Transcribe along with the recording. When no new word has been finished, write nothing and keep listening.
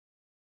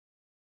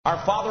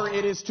Our Father,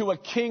 it is to a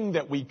King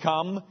that we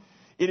come.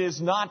 It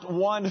is not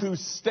one who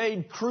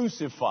stayed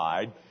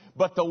crucified,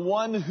 but the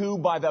one who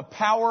by the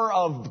power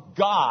of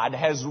God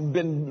has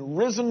been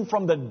risen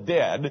from the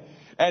dead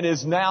and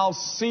is now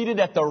seated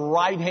at the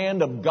right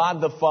hand of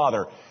God the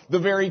Father. The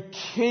very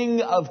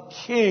King of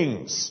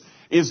Kings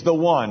is the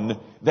one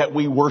that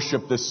we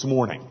worship this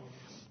morning.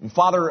 And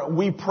Father,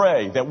 we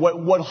pray that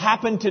what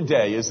happened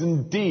today is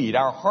indeed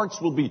our hearts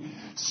will be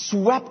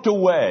swept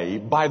away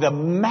by the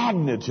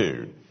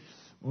magnitude,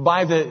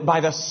 by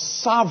the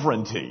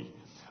sovereignty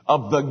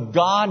of the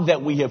God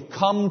that we have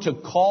come to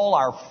call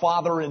our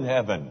Father in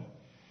heaven.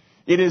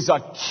 It is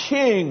a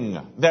King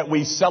that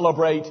we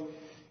celebrate.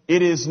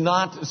 It is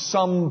not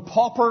some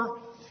pauper.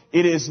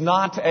 It is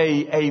not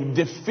a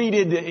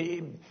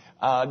defeated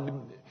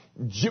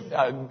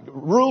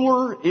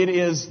ruler. It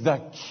is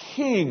the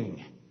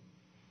King.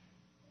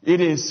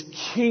 It is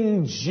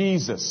King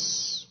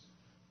Jesus,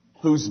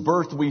 whose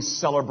birth we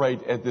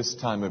celebrate at this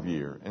time of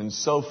year. And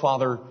so,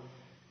 Father,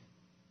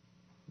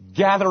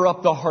 gather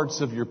up the hearts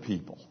of your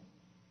people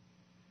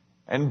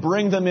and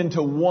bring them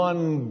into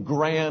one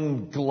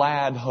grand,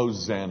 glad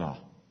Hosanna.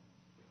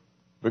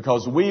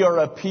 Because we are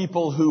a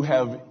people who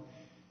have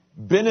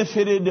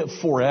benefited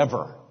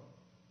forever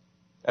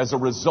as a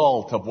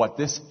result of what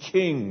this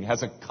King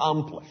has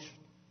accomplished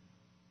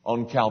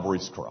on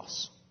Calvary's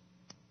cross.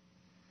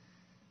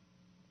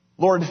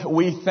 Lord,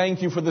 we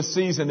thank you for the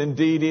season.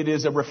 Indeed, it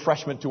is a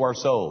refreshment to our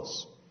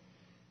souls.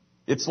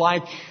 It's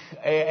like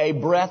a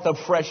breath of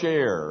fresh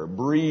air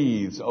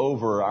breathes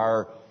over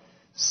our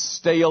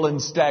stale and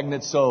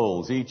stagnant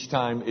souls each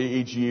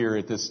year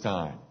at this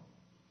time.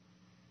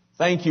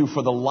 Thank you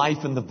for the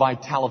life and the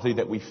vitality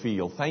that we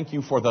feel. Thank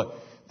you for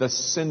the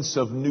sense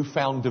of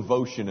newfound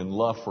devotion and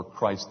love for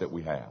Christ that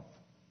we have.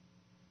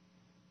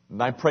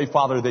 And I pray,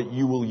 Father, that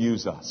you will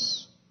use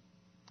us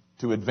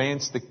to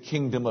advance the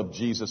kingdom of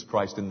Jesus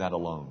Christ in that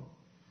alone.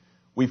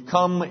 We've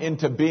come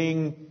into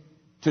being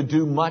to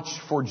do much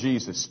for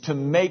Jesus, to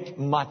make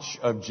much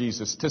of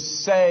Jesus, to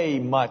say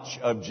much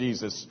of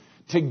Jesus,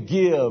 to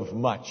give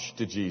much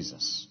to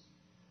Jesus.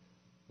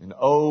 And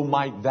oh,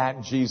 might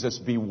that Jesus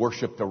be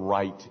worshiped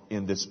aright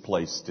in this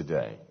place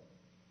today.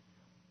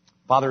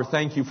 Father,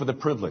 thank you for the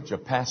privilege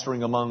of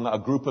pastoring among a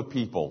group of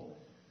people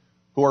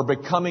who are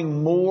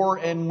becoming more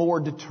and more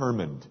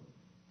determined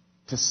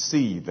to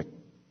see the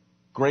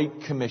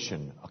Great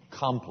Commission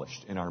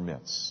accomplished in our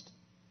midst.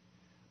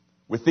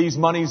 With these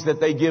monies that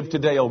they give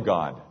today, O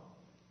God,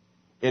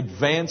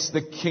 advance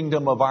the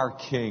kingdom of our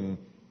King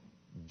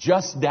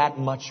just that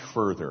much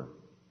further.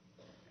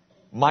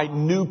 Might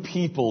new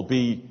people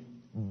be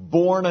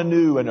born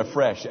anew and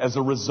afresh as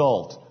a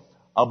result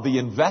of the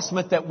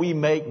investment that we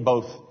make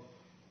both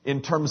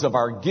in terms of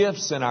our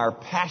gifts and our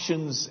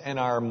passions and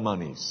our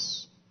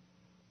monies.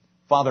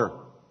 Father,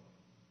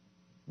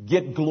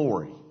 get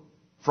glory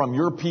from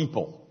your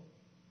people.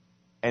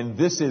 And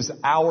this is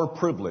our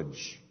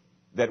privilege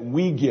that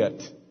we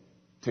get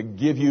to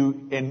give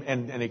you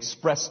and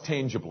express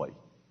tangibly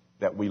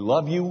that we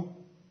love you.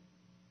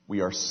 We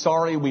are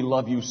sorry we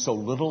love you so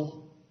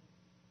little.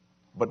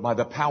 But by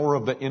the power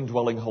of the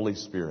indwelling Holy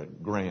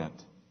Spirit,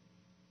 grant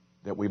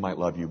that we might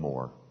love you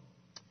more.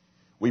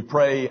 We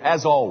pray,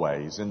 as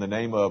always, in the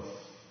name of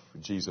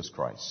Jesus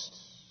Christ.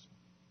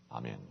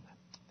 Amen.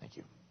 Thank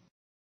you.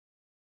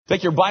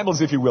 Take your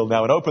Bibles, if you will,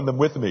 now and open them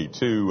with me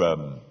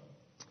to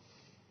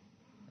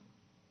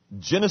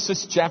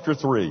Genesis chapter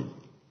 3.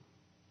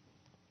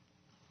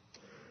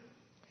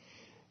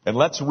 And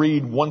let's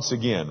read once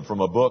again from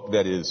a book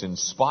that is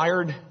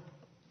inspired,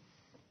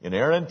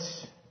 inerrant,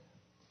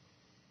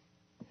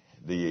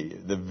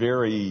 the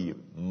very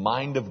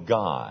mind of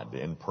God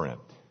in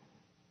print.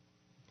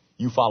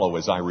 You follow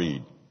as I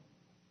read,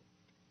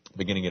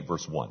 beginning at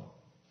verse 1.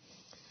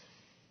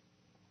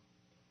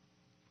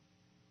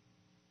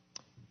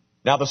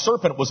 Now the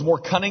serpent was more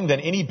cunning than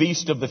any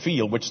beast of the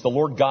field which the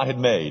Lord God had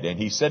made. And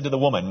he said to the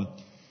woman,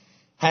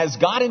 Has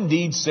God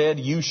indeed said,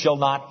 You shall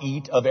not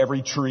eat of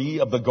every tree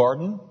of the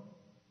garden?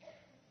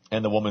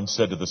 And the woman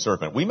said to the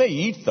serpent, We may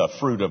eat the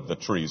fruit of the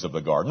trees of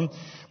the garden,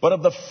 but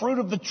of the fruit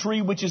of the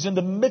tree which is in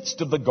the midst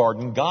of the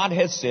garden, God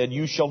has said,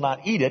 You shall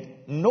not eat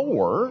it,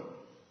 nor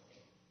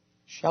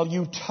shall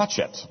you touch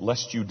it,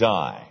 lest you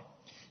die.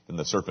 Then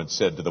the serpent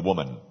said to the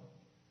woman,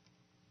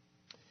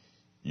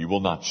 You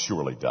will not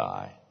surely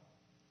die.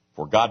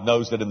 For God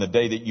knows that in the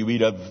day that you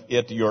eat of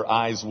it, your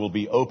eyes will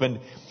be opened,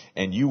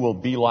 and you will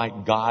be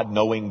like God,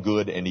 knowing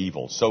good and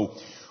evil. So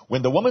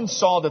when the woman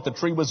saw that the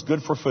tree was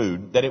good for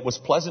food, that it was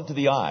pleasant to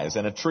the eyes,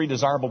 and a tree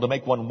desirable to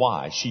make one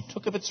wise, she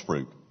took of its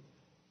fruit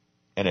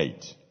and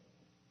ate.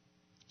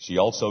 She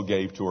also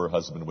gave to her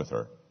husband with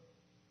her,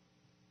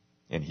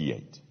 and he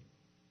ate.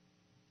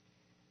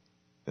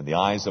 Then the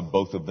eyes of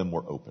both of them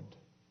were opened,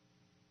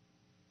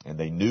 and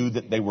they knew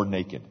that they were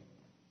naked.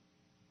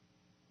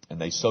 And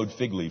they sewed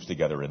fig leaves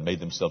together and made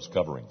themselves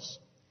coverings.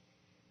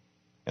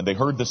 And they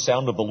heard the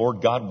sound of the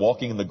Lord God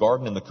walking in the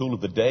garden in the cool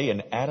of the day,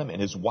 and Adam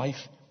and his wife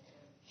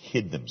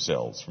hid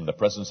themselves from the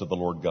presence of the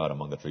Lord God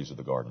among the trees of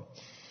the garden.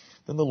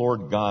 Then the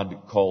Lord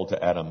God called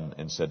to Adam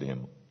and said to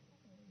him,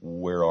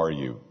 where are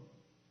you?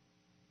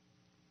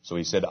 So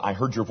he said, I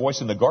heard your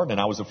voice in the garden and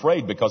I was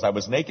afraid because I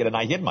was naked and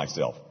I hid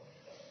myself.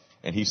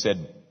 And he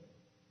said,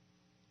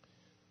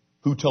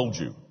 who told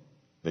you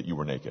that you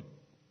were naked?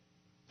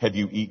 Have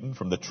you eaten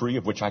from the tree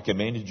of which I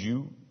commanded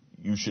you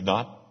should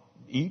not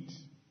eat?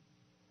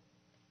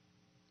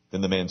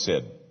 Then the man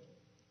said,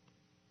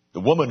 the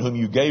woman whom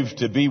you gave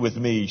to be with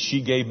me,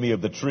 she gave me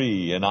of the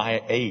tree and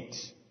I ate.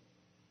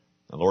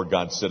 The Lord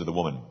God said to the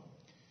woman,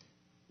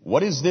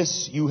 what is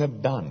this you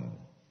have done?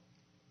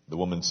 The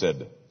woman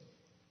said,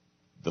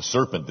 the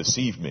serpent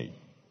deceived me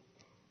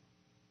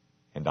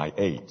and I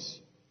ate.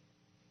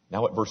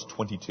 Now at verse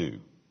 22.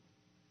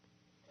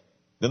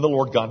 Then the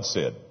Lord God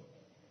said,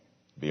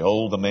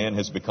 behold, the man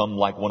has become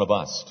like one of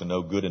us to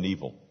know good and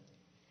evil.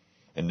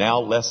 And now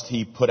lest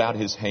he put out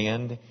his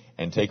hand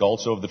and take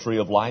also of the tree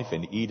of life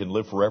and eat and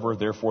live forever.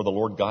 Therefore the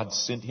Lord God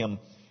sent him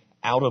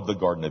out of the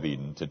Garden of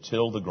Eden to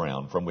till the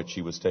ground from which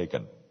he was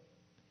taken.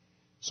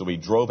 So he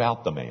drove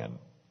out the man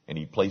and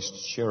he placed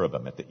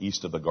cherubim at the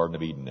east of the Garden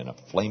of Eden and a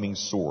flaming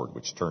sword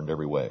which turned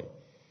every way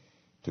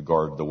to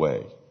guard the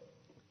way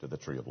to the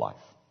tree of life.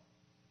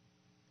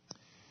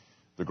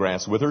 The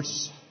grass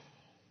withers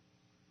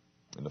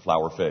and the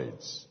flower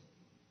fades,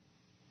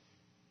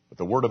 but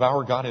the word of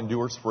our God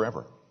endures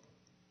forever.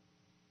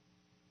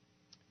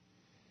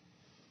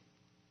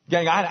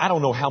 Gang, I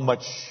don't know how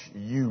much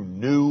you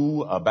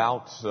knew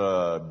about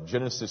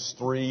Genesis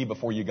 3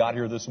 before you got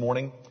here this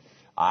morning.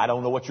 I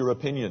don't know what your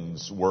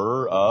opinions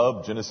were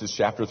of Genesis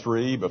chapter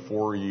 3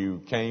 before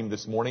you came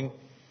this morning.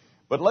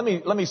 But let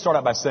me start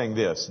out by saying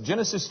this.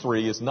 Genesis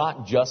 3 is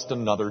not just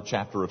another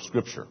chapter of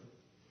Scripture.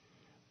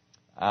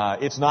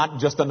 It's not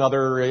just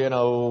another,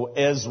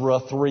 Ezra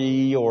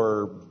 3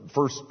 or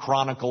 1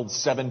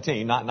 Chronicles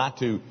 17, not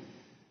to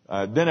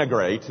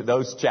denigrate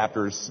those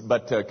chapters,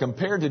 but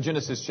compared to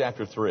Genesis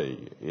chapter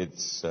 3,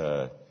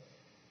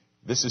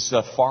 this is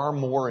a far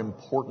more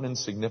important and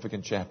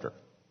significant chapter.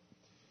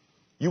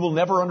 You will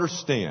never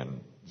understand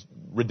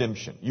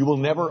redemption. You will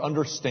never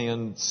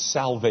understand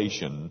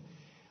salvation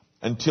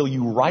until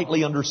you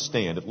rightly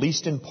understand, at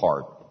least in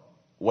part,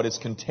 what is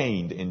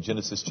contained in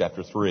Genesis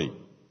chapter 3.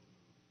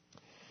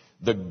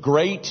 The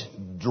great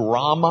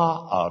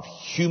drama of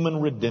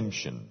human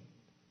redemption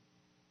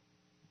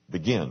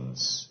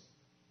begins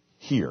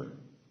here.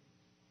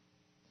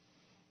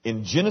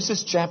 In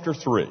Genesis chapter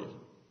 3,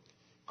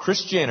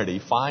 Christianity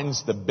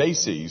finds the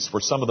bases for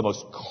some of the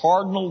most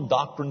cardinal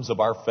doctrines of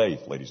our faith,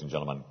 ladies and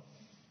gentlemen.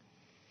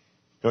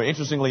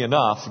 Interestingly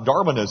enough,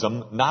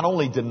 Darwinism not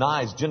only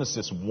denies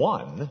Genesis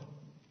 1,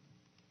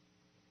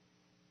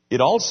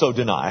 it also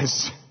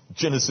denies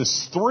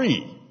Genesis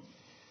 3.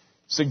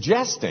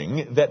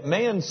 Suggesting that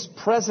man's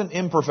present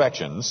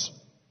imperfections,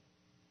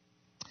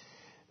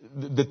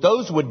 that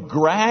those would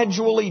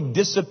gradually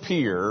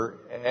disappear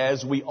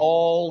as we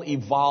all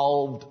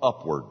evolved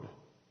upward.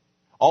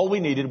 All we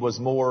needed was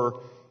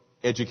more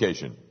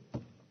education.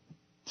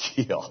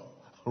 Yeah,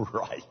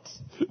 right.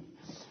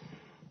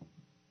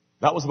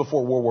 That was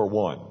before World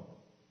War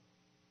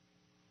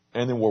I.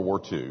 And then World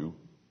War II.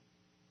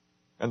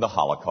 And the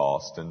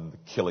Holocaust and the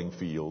killing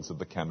fields of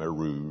the Khmer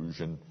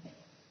Rouge and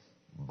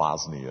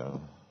Bosnia.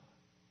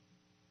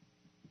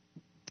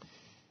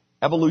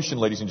 Evolution,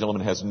 ladies and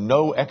gentlemen, has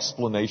no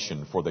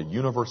explanation for the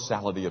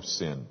universality of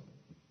sin,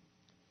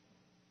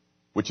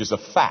 which is a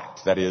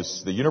fact. That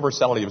is, the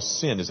universality of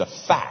sin is a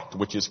fact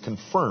which is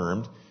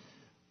confirmed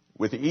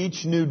with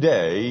each new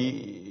day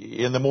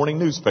in the morning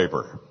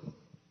newspaper.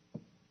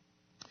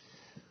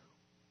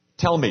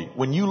 Tell me,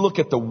 when you look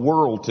at the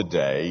world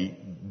today,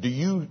 do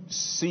you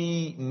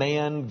see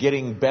man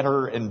getting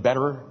better and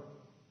better?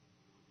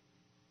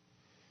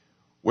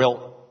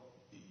 Well,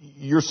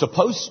 you're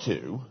supposed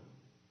to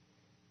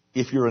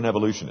if you're an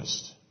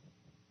evolutionist.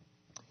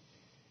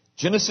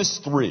 Genesis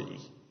 3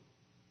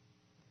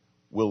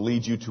 will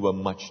lead you to a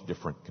much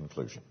different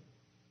conclusion.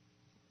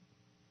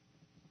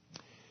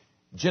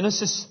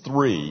 Genesis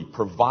 3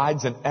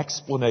 provides an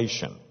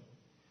explanation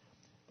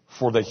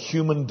for the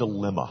human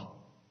dilemma.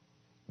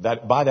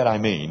 By that I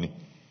mean,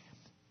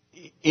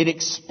 it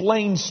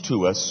explains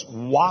to us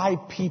why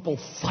people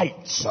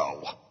fight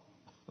so.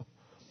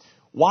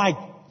 Why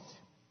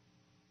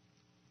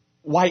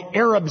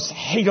Arabs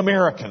hate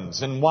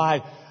Americans, and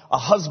why a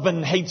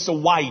husband hates a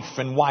wife,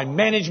 and why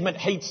management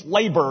hates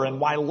labor,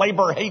 and why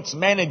labor hates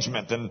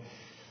management. And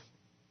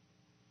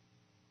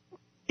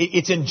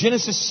it's in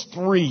Genesis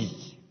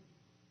 3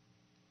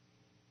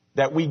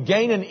 that we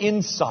gain an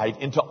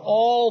insight into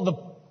all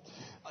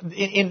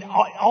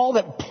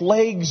that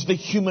plagues the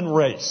human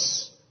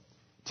race.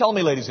 Tell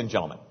me, ladies and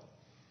gentlemen,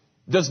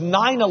 does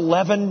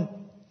 9/11,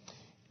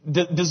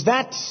 does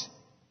that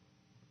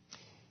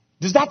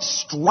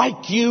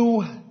strike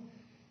you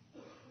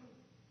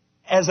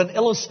as an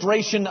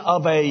illustration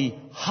of a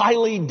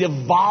highly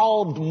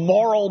evolved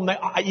moral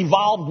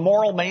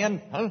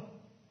man? Huh?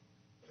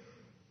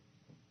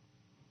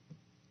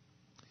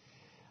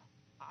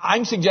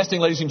 I'm suggesting,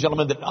 ladies and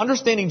gentlemen, that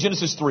understanding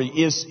Genesis 3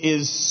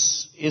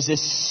 is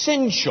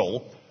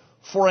essential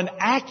for an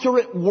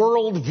accurate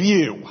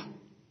worldview.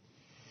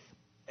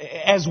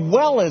 as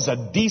well as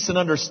a decent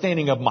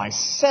understanding of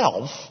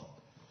myself,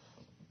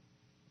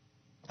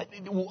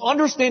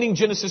 understanding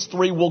Genesis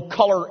 3 will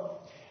color,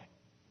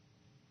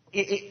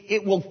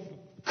 it will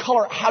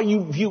color how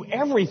you view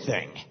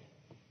everything,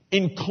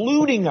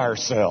 including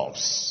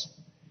ourselves.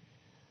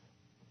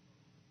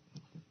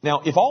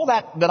 Now, if all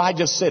that I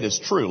just said is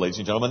true, ladies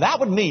and gentlemen,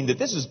 that would mean that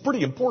this is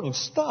pretty important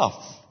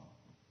stuff.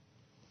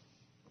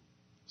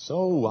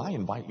 So I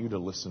invite you to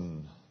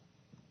listen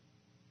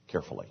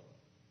carefully.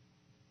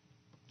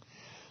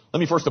 Let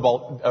me first of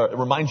all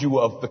remind you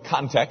of the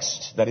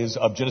context, that is,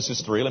 of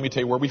Genesis 3. Let me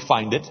tell you where we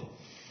find it.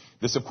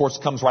 This, of course,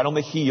 comes right on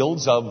the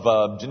heels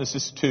of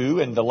Genesis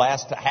 2, and the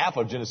last half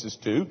of Genesis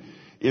 2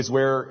 is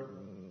where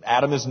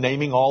Adam is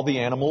naming all the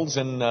animals,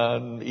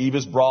 and Eve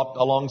is brought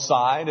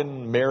alongside,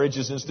 and marriage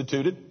is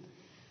instituted.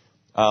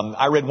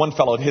 I read one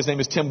fellow, his name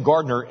is Tim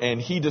Gardner, and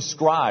he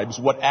describes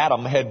what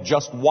Adam had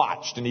just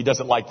watched, and he does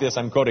it like this,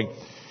 I'm quoting.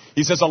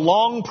 He says, a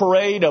long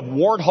parade of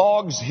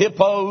warthogs,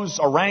 hippos,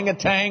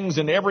 orangutans,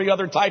 and every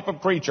other type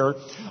of creature,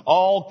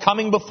 all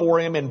coming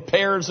before him in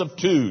pairs of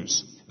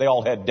twos. They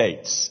all had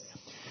dates.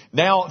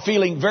 Now,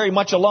 feeling very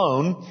much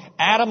alone,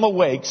 Adam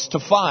awakes to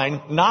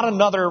find not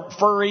another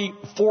furry,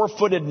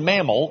 four-footed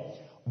mammal,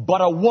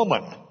 but a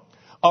woman.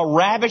 A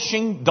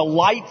ravishing,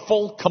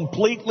 delightful,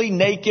 completely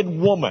naked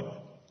woman.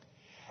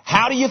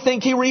 How do you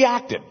think he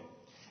reacted?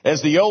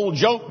 As the old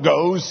joke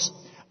goes,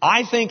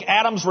 I think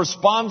Adam's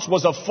response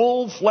was a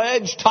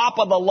full-fledged,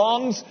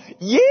 top-of-the-lungs,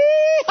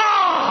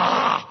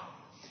 yeehaw!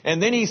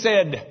 And then he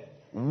said,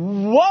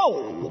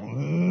 whoa,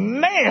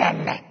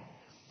 man!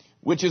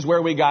 Which is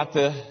where we got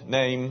the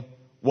name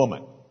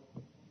woman.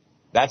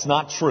 That's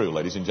not true,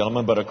 ladies and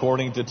gentlemen, but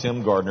according to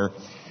Tim Gardner,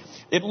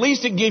 at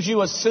least it gives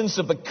you a sense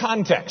of the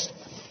context.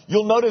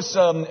 You'll notice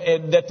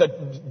that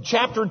the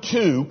chapter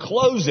 2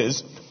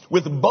 closes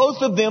with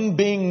both of them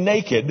being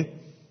naked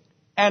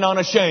and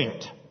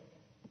unashamed.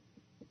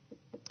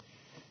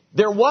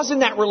 There was in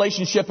that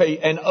relationship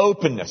an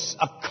openness,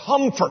 a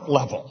comfort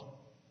level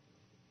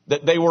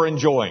that they were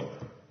enjoying.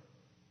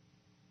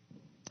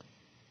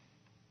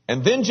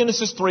 And then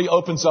Genesis 3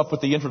 opens up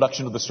with the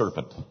introduction of the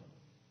serpent.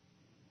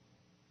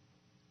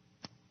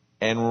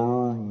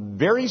 And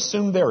very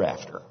soon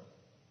thereafter,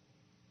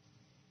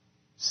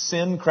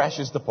 sin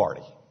crashes the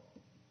party.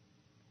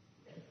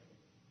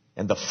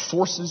 And the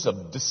forces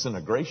of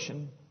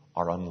disintegration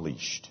are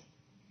unleashed.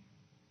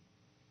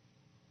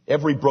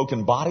 Every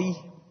broken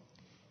body,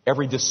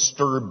 every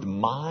disturbed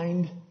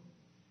mind,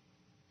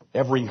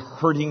 every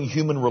hurting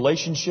human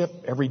relationship,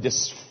 every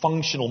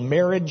dysfunctional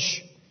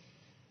marriage,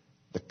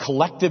 the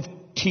collective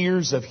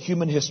tears of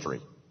human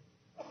history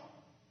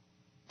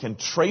can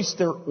trace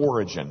their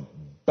origin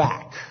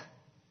back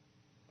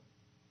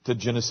to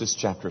Genesis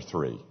chapter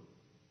 3.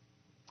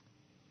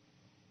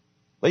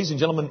 Ladies and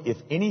gentlemen, if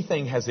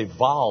anything has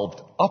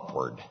evolved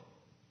upward,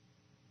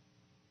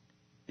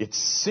 it's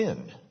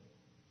sin.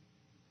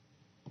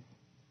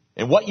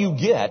 And what you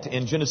get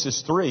in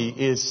Genesis 3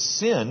 is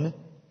sin,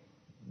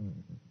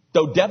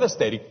 though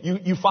devastating,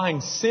 you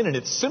find sin in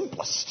its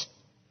simplest.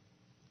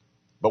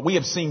 But we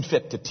have seen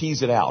fit to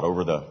tease it out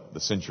over the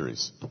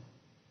centuries.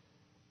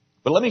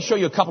 But let me show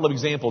you a couple of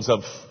examples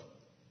of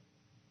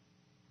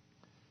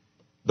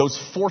those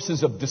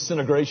forces of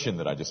disintegration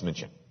that I just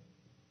mentioned.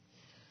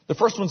 The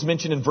first one's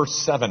mentioned in verse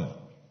 7.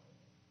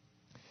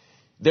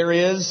 There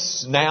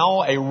is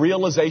now a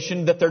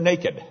realization that they're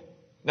naked.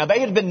 Now, they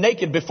had been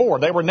naked before.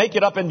 They were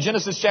naked up in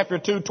Genesis chapter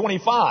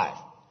 2:25.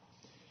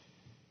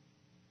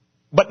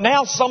 But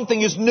now something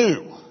is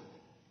new.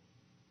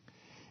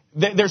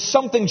 There's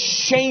something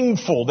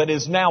shameful that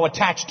is now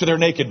attached to their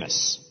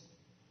nakedness.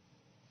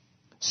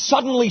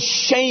 Suddenly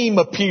shame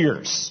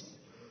appears,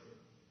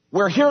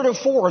 where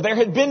heretofore there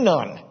had been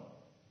none.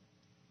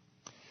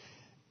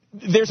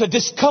 There's a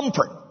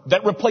discomfort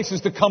that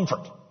replaces the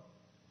comfort.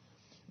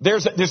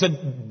 There's a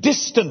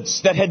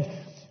distance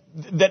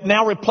that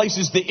now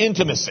replaces the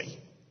intimacy.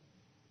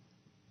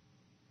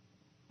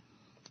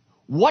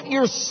 What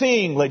you're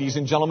seeing, ladies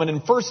and gentlemen, in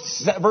verse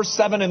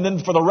 7 and then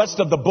for the rest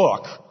of the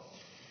book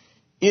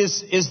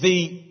is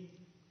the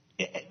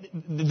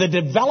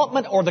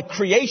development or the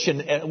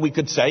creation, we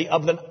could say,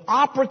 of an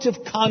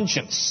operative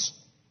conscience.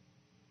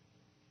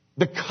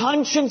 The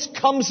conscience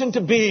comes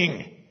into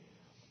being.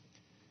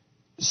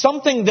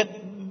 Something that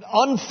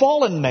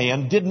unfallen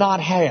man did not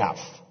have.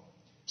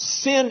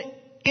 Sin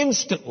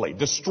instantly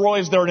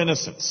destroys their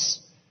innocence.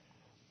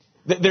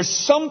 There's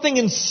something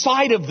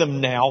inside of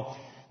them now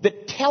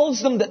that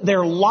tells them that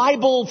they're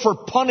liable for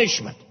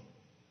punishment.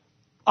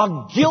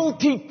 A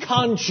guilty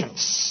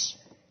conscience.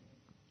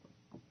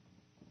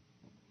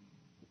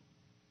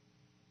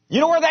 You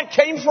know where that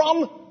came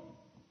from?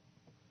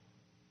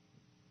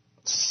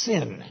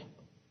 Sin.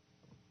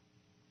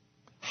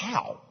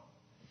 How?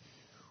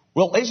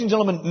 Well, ladies and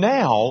gentlemen,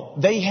 now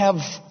they have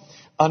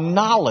a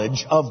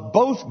knowledge of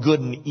both good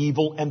and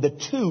evil, and the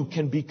two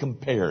can be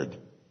compared.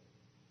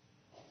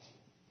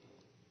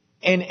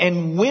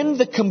 And when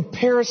the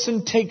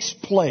comparison takes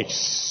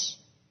place,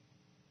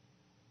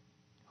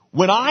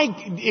 When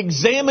I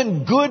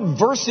examine good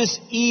versus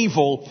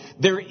evil,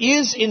 there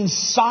is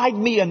inside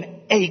me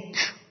an ache.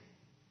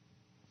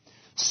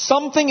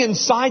 Something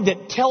inside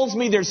that tells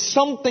me there's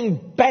something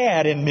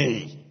bad in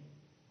me.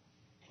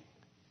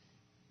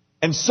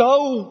 And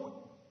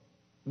so,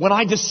 when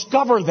I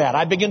discover that,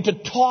 I begin to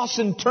toss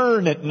and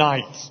turn at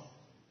night.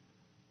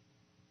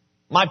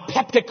 My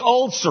peptic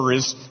ulcer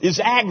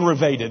is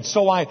aggravated,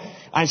 so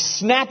I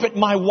snap at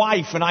my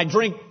wife and I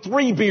drink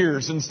 3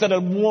 beers instead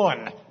of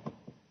 1.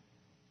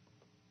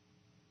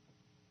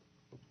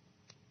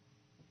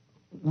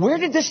 Where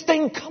did this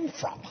thing come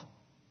from?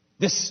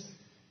 This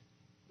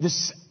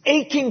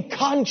aching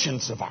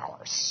conscience of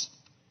ours.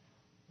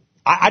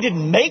 I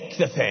didn't make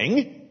the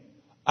thing.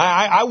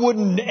 I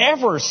wouldn't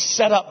ever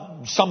set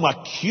up some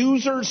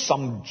accuser,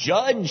 some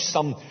judge,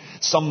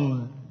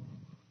 some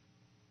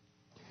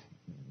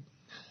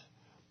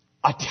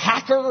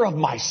attacker of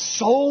my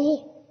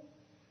soul.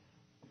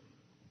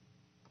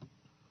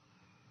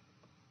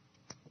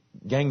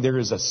 Gang, there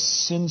is a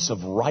sense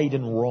of right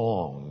and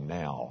wrong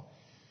now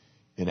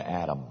in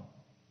Adam.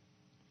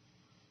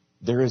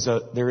 There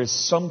is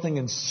something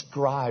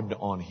inscribed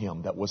on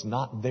him that was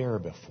not there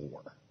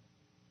before.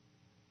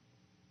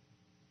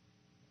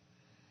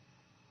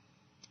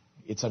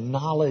 It's a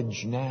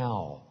knowledge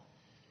now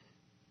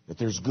that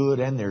there's good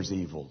and there's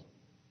evil.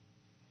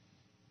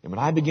 And when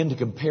I begin to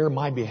compare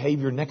my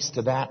behavior next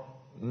to that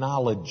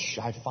knowledge,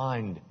 I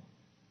find,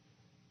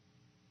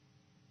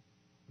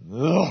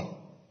 ugh.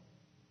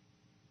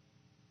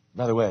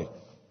 By the way,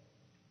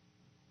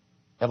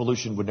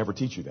 evolution would never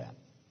teach you that.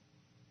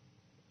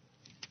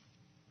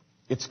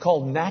 It's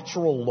called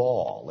natural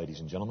law, ladies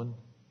and gentlemen.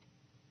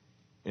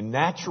 And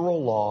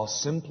natural law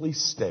simply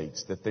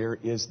states that there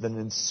is an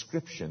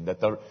inscription,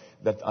 that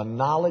a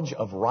knowledge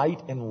of right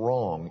and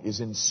wrong is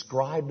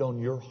inscribed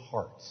on your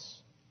hearts.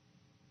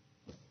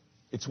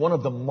 It's one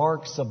of the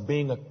marks of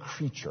being a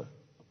creature.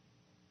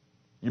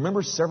 You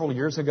remember several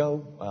years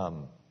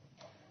ago,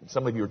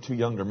 some of you are too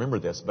young to remember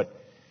this, but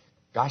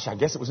gosh, I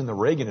guess it was in the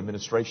Reagan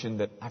administration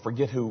that I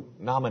forget who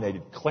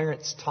nominated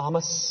Clarence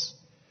Thomas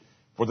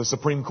for the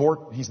Supreme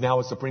Court. He's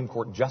now a Supreme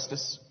Court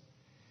justice.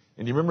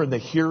 And you remember in the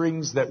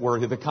hearings that were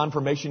the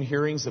confirmation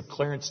hearings of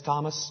Clarence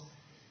Thomas,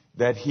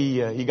 that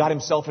he got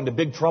himself into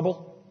big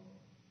trouble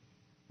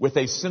with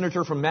a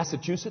senator from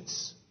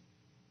Massachusetts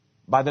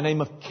by the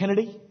name of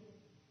Kennedy.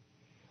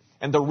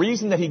 And the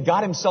reason that he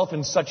got himself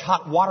in such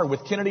hot water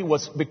with Kennedy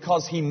was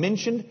because he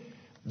mentioned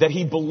that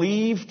he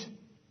believed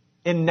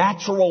in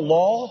natural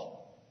law.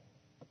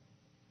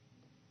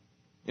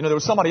 You know, there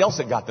was somebody else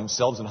that got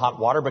themselves in hot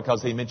water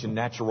because they mentioned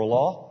natural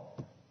law.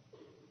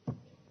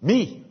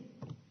 Me.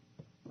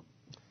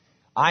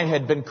 I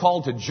had been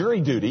called to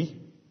jury duty,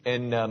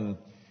 and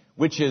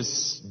which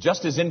is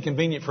just as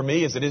inconvenient for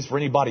me as it is for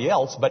anybody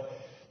else. But,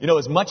 you know,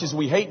 as much as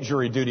we hate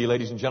jury duty,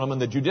 ladies and gentlemen,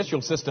 the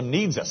judicial system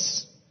needs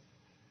us.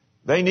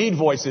 They need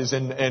voices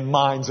and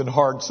minds and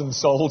hearts and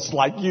souls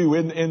like you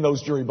in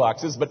those jury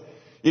boxes. But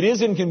it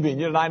is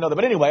inconvenient, and I know that.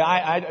 But anyway,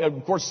 I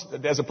of course,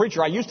 as a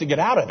preacher, I used to get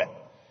out of it.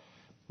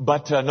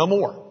 But no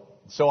more.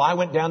 So I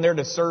went down there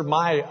to serve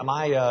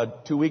my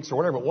 2 weeks or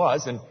whatever it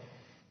was.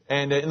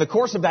 And in the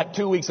course of that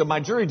 2 weeks of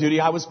my jury duty,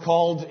 I was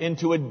called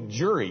into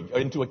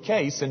a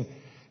case, and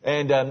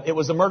it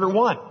was a murder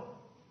one.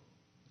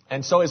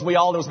 And so there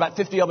was about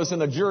 50 of us in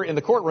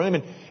the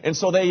courtroom, and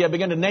so they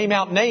began to name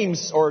out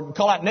names or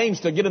call out names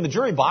to get in the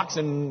jury box,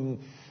 and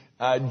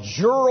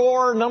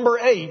juror number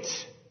 8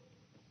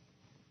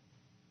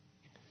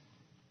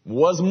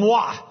 was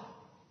moi.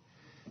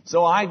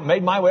 So I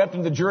made my way up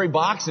into the jury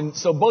box, and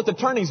so both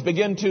attorneys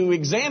began to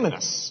examine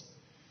us.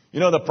 You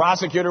know, the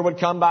prosecutor would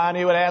come by and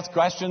he would ask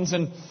questions,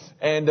 and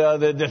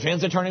the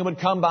defense attorney would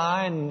come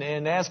by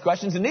and ask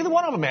questions, and neither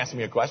one of them asked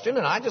me a question,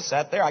 and I just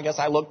sat there. I guess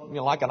I looked,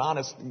 like an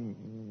honest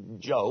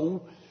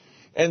Joe.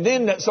 And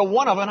then, so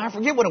one of them, and I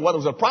forget what it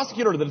was a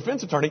prosecutor or the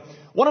defense attorney,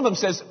 one of them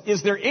says,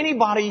 is there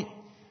anybody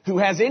who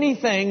has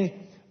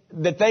anything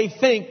that they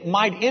think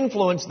might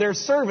influence their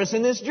service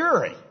in this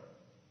jury?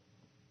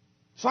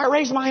 So I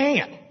raised my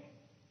hand.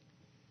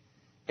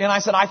 And I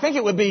said, I think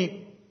it would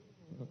be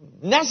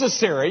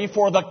necessary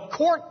for the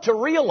court to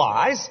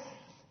realize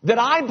that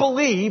I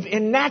believe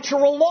in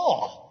natural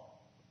law.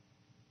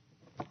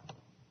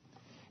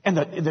 And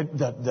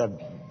the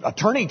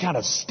attorney kind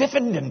of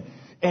stiffened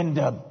and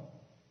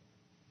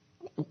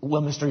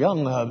well, Mr.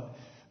 Young,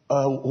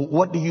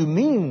 what do you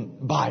mean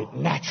by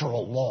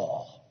natural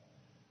law?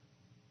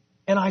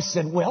 And I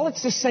said, well,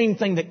 it's the same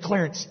thing that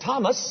Clarence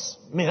Thomas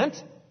meant.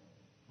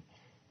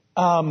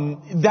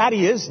 That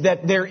is,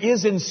 that there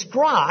is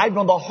inscribed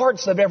on the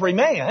hearts of every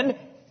man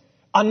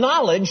a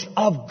knowledge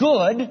of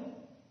good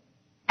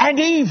and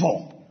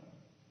evil.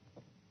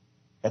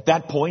 At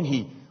that point,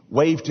 he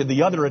waved to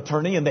the other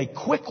attorney, and they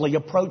quickly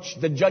approached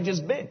the judge's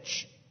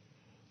bench.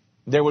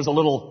 There was a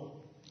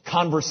little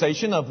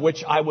conversation of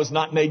which I was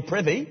not made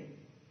privy.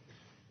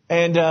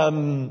 And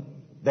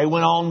they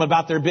went on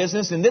about their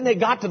business, and then they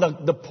got to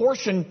the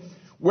portion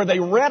where they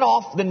read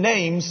off the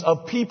names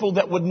of people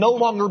that would no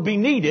longer be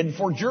needed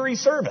for jury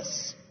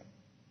service.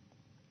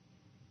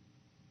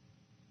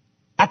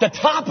 the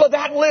top of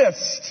that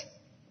list,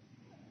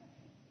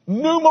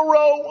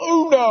 numero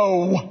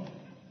uno,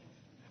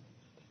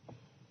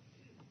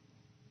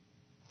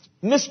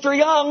 Mr.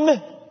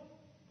 Young,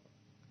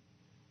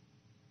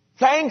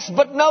 thanks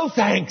but no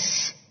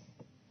thanks.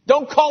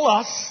 Don't call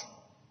us.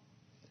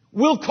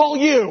 We'll call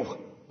you.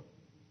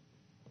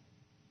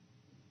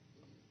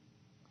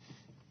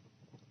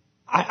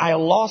 I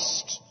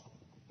lost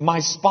my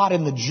spot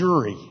in the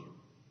jury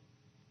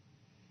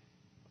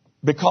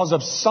because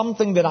of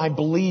something that I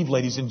believe,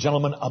 ladies and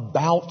gentlemen,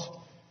 about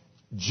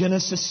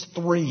Genesis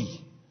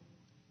 3.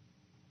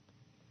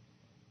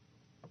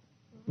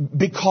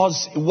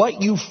 Because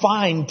what you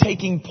find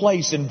taking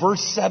place in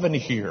verse 7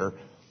 here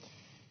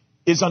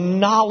is a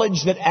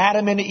knowledge that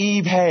Adam and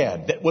Eve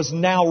had that was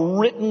now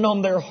written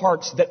on their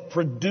hearts that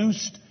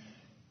produced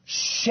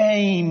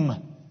shame.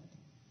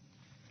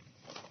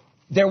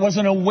 There was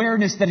an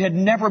awareness that had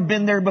never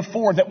been there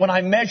before, that when I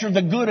measure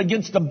the good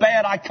against the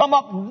bad, I come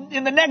up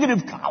in the negative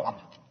column.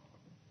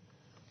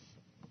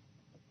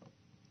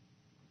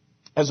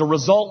 As a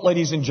result,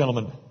 ladies and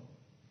gentlemen,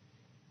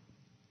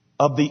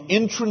 of the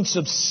entrance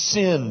of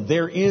sin,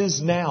 there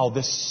is now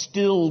this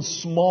still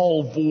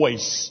small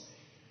voice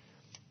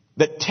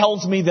that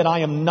tells me that I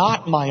am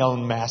not my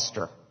own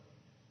master.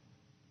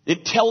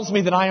 It tells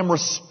me that I am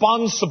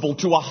responsible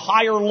to a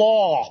higher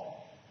law.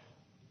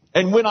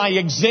 And when I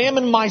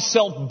examine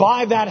myself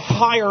by that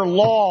higher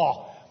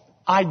law,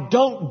 I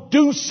don't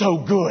do so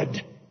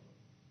good.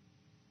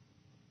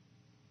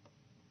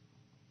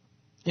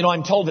 You know,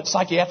 I'm told that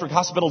psychiatric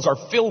hospitals are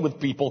filled with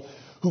people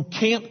who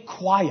can't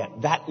quiet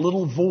that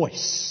little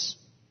voice.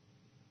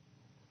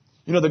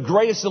 You know, the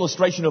greatest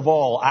illustration of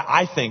all,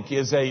 I think,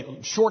 is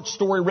a short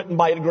story written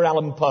by Edgar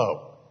Allan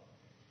Poe.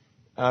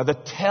 The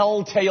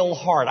Telltale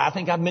Heart. I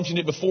think I've mentioned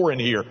it before in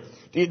here.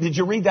 Did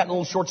you read that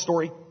little short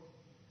story?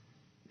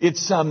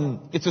 It's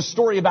a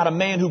story about a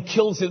man who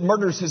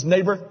murders his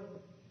neighbor,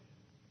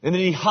 and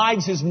then he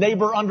hides his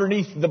neighbor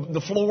underneath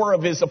the floor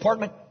of his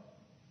apartment.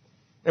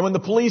 And when the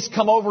police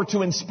come over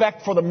to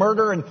inspect for the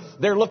murder, and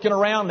they're looking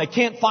around, they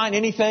can't find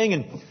anything,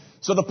 and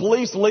so the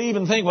police leave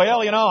and think,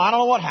 well, you know, I don't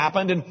know what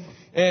happened.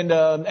 And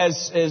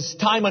as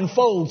time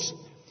unfolds,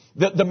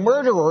 the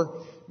murderer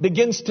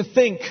begins to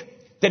think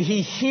that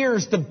he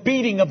hears the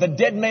beating of the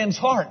dead man's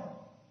heart,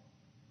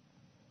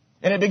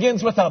 and it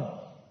begins with a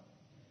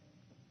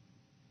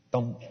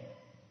thump,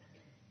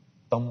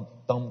 thump,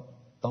 thump,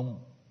 thump.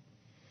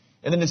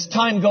 And then as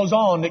time goes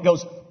on, it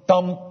goes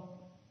thump,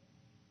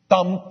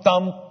 thump,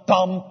 thump,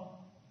 thump.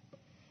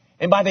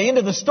 And by the end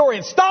of the story,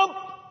 it's thump,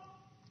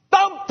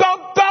 thump,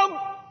 thump,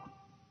 thump.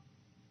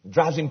 It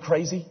drives him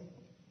crazy.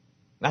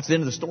 That's the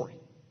end of the story.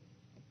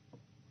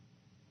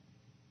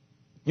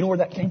 You know where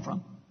that came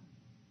from?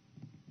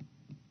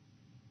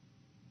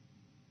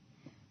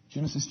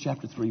 Genesis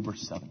chapter 3,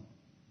 verse 7.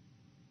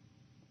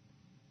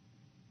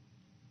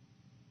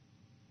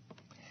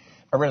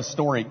 I read a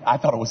story. I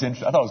thought it was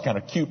interesting. I thought it was kind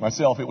of cute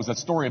myself. It was a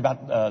story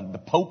about the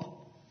Pope.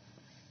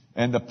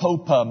 And the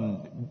Pope,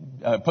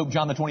 Pope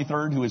John the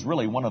 23rd, who is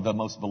really one of the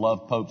most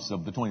beloved popes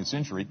of the 20th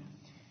century.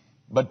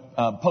 But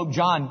Pope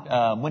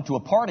John went to a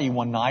party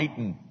one night,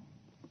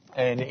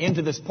 and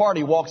into this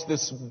party walks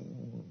this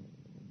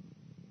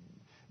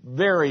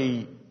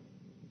very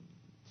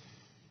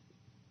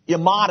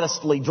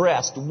immodestly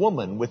dressed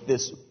woman with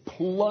this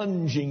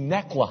plunging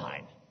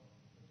neckline.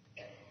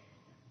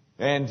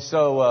 And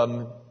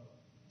so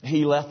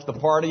he left the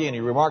party, and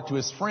he remarked to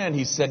his friend,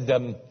 he said,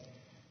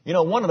 you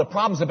know, one of the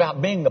problems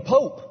about being the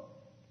Pope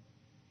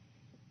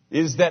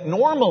is that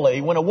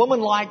normally when a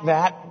woman like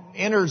that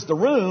enters the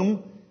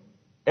room,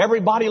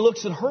 everybody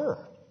looks at her.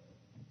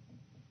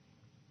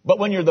 But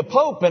when you're the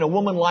Pope and a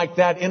woman like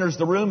that enters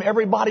the room,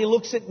 everybody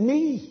looks at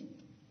me.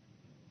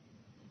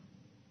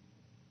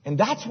 And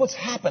that's what's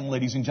happened,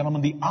 ladies and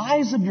gentlemen. The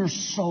eyes of your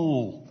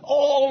soul,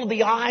 all of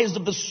the eyes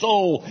of the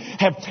soul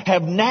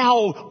have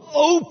now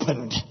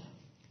opened.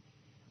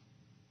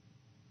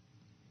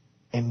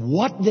 And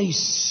what they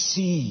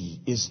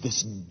see is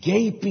this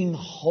gaping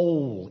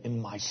hole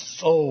in my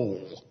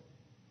soul.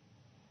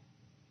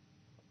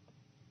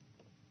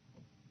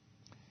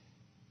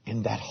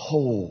 And that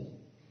hole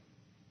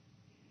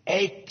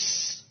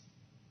aches.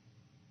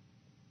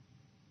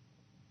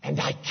 And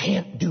I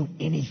can't do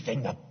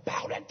anything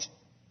about it.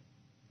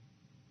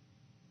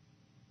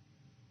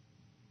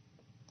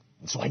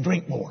 And so I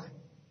drink more.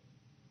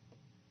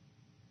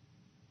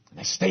 And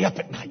I stay up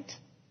at night.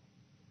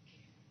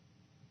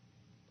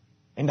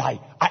 And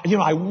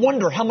I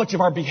wonder how much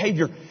of our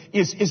behavior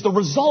is the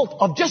result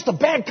of just a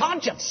bad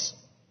conscience.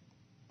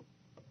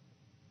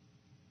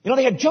 You know,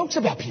 they had jokes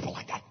about people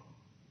like that.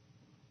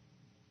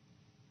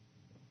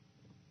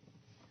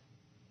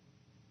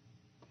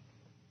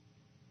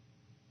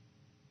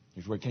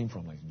 Here's where it came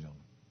from, ladies and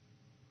gentlemen.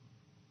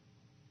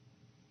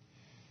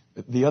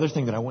 The other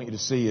thing that I want you to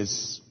see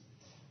is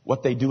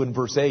what they do in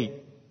verse 8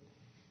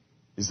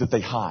 is that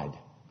they hide.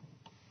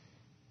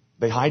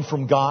 They hide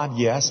from God,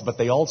 yes, but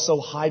they also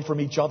hide from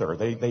each other.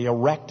 They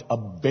erect a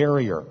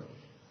barrier.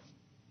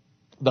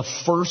 The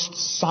first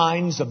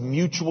signs of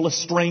mutual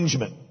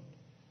estrangement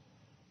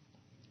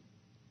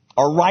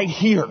are right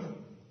here.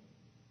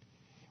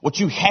 What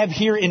you have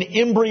here in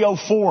embryo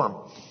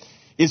form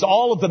is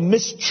all of the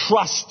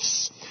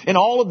mistrusts and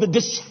all of the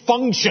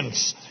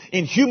dysfunctions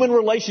in human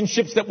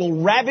relationships that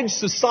will ravage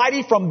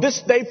society from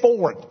this day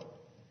forward.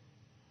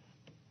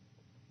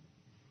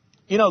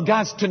 You know,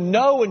 guys, to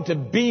know and to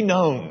be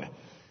known,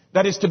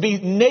 that is to be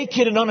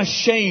naked and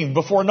unashamed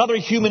before another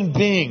human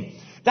being,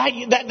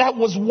 that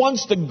was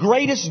once the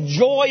greatest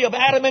joy of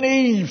Adam and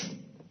Eve.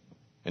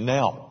 And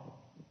now,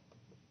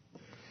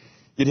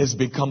 it has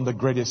become the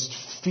greatest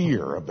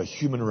fear of the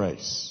human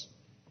race.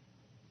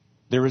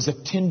 There is a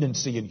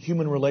tendency in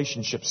human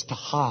relationships to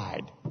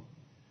hide.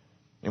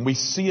 And we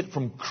see it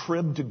from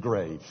crib to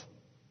grave.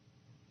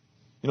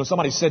 You know,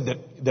 somebody said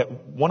that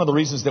one of the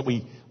reasons that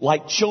we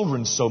like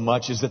children so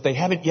much is that they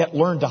haven't yet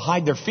learned to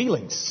hide their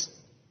feelings.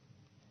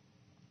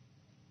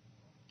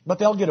 But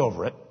they'll get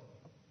over it.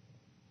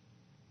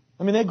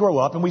 I mean, they grow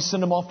up and we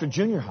send them off to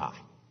junior high.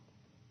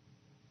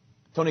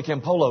 Tony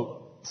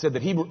Campolo said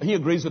that he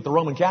agrees with the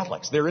Roman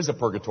Catholics. There is a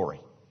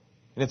purgatory.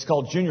 And it's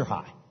called junior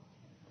high.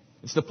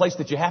 It's the place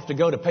that you have to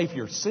go to pay for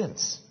your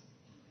sins.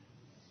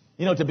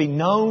 You know, to be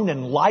known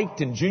and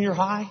liked in junior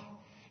high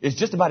is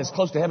just about as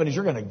close to heaven as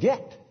you're going to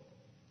get.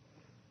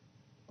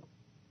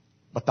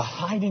 But the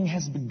hiding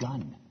has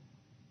begun.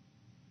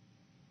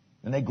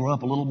 And they grow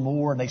up a little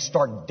more and they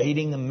start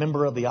dating a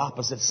member of the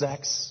opposite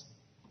sex.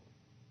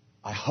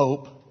 I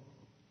hope.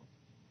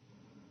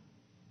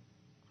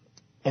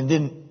 And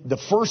then the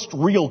first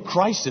real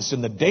crisis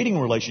in the dating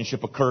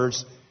relationship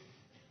occurs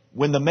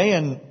when the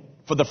man,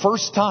 for the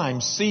first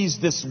time, sees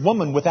this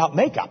woman without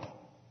makeup.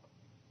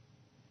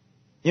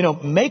 You know,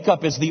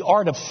 makeup is the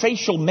art of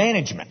facial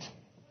management.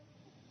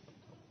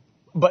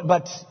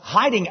 But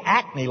hiding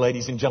acne,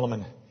 ladies and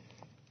gentlemen,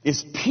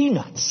 is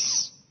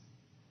peanuts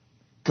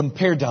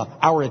compared to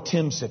our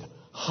attempts at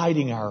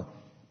hiding our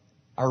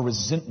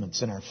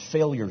resentments and our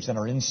failures and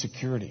our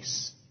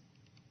insecurities.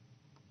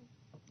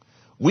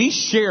 We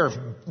share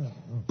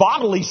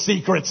bodily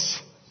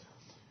secrets.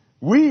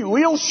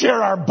 We'll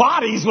share our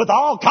bodies with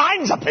all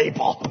kinds of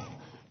people.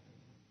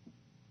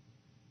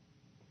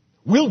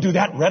 We'll do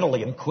that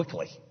readily and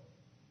quickly.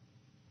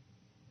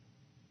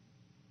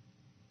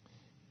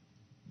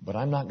 But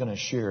I'm not going to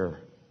share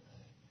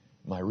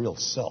my real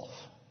self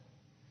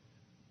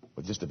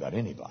with just about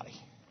anybody.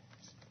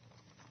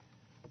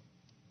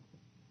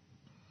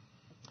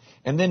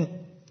 And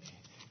then,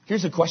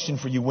 here's a question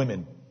for you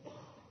women.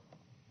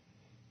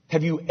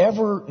 Have you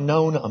ever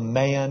known a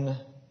man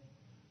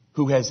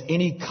who has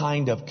any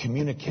kind of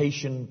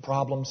communication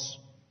problems?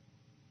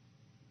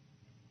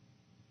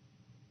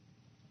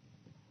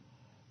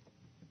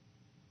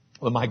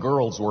 When my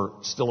girls were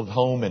still at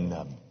home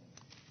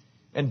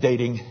and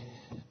dating,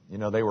 you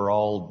know, they were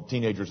all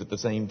teenagers at the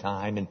same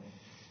time and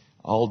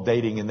all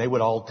dating, and they would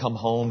all come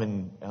home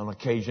and on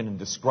occasion and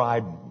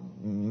describe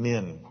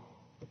men.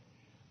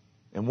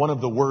 And one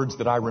of the words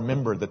that I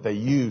remember that they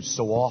used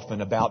so often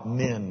about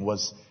men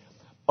was,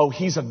 "Oh,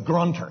 he's a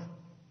grunter."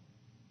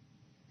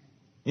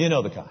 You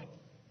know the kind.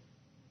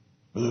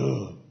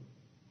 Ugh.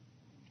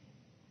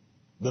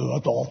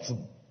 That's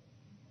awesome.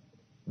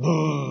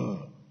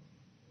 Ugh.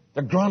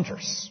 They're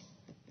grunters.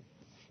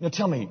 Now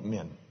tell me,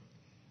 men,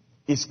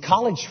 is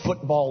college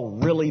football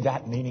really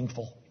that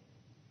meaningful?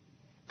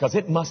 Because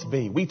it must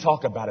be. We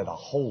talk about it a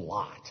whole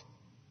lot.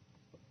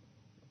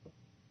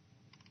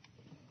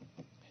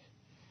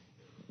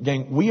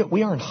 Gang,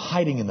 we aren't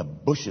hiding in the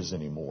bushes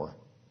anymore.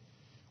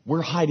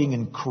 We're hiding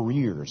in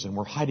careers, and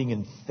we're hiding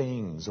in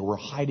things, or we're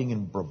hiding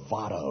in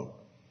bravado.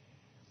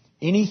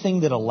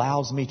 Anything that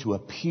allows me to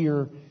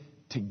appear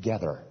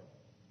together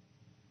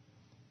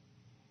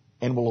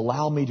and will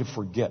allow me to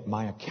forget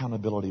my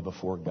accountability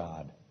before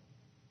God.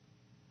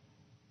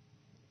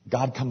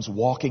 God comes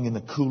walking in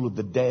the cool of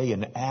the day,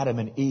 and Adam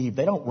and Eve,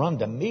 they don't run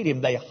to meet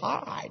him, they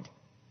hide.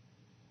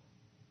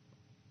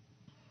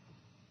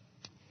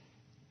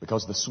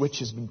 Because the switch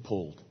has been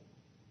pulled.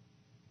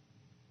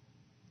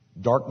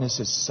 Darkness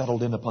has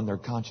settled in upon their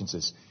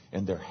consciences,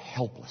 and they're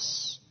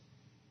helpless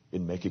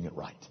in making it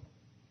right.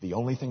 The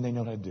only thing they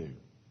know how to do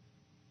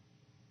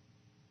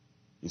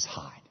is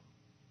hide.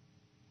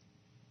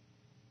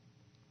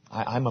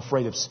 I'm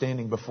afraid of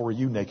standing before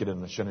you naked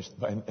and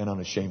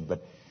unashamed,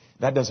 but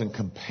that doesn't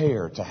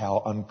compare to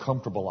how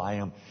uncomfortable I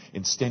am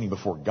in standing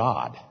before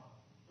God.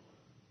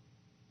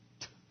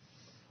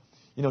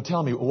 You know,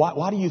 tell me,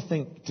 why do you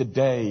think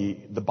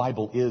today the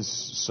Bible is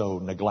so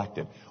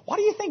neglected? Why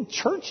do you think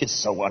church is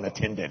so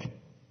unattended?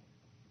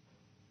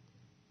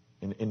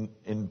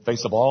 In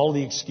face of all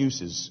the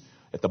excuses,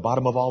 at the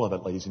bottom of all of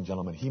it, ladies and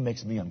gentlemen, he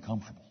makes me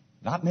uncomfortable.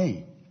 Not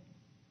me.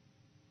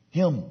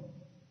 Him.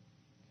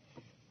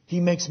 He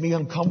makes me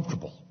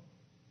uncomfortable.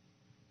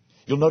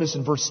 You'll notice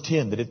in verse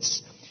 10 that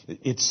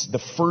it's the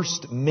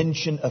first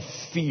mention of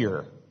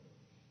fear.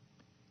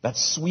 That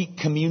sweet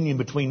communion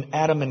between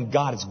Adam and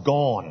God is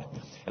gone.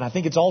 And I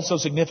think it's also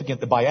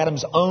significant that by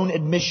Adam's own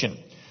admission,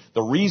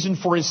 the reason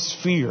for his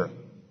fear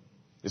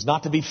is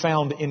not to be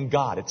found in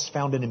God. It's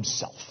found in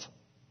himself.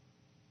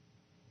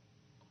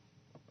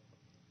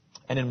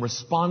 And in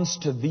response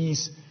to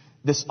these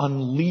this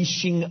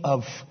unleashing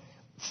of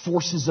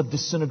forces of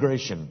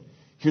disintegration,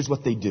 here's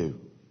what they do.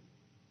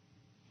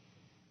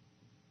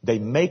 They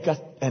make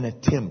an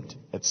attempt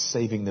at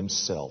saving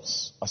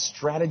themselves, a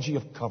strategy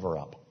of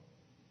cover-up.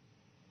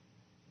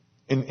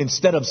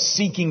 Instead of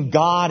seeking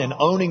God and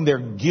owning their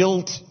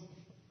guilt,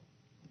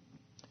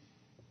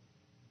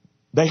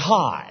 they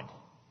hide.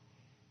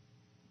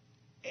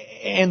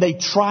 And they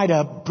try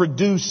to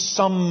produce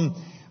some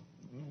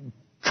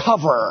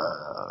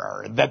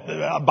cover that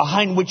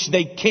behind which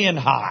they can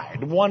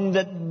hide, one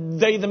that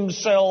they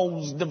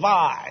themselves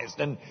devised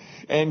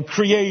and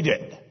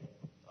created.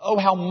 Oh,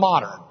 how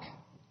modern.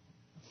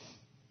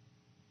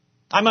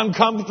 I'm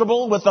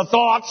uncomfortable with the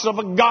thoughts of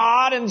a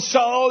God, and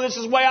so this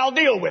is the way I'll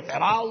deal with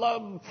it.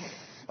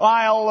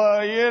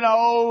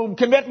 I'll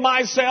commit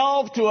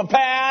myself to a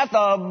path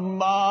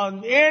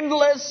of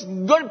endless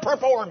good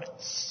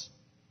performance.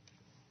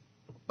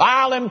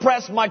 I'll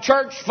impress my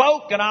church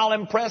folk, and I'll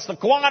impress the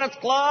Kiwanis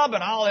Club,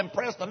 and I'll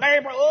impress the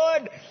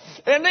neighborhood,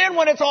 and then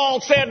when it's all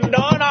said and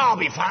done, I'll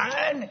be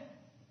fine.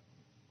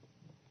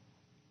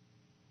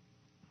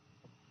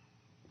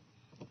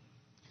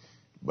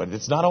 But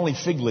it's not only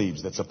fig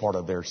leaves that's a part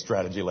of their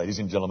strategy, ladies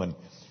and gentlemen.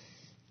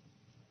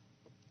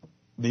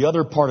 The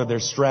other part of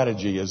their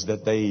strategy is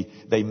that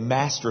they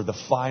master the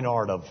fine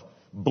art of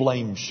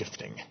blame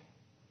shifting.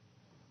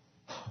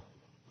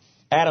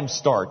 Adam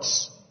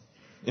starts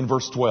in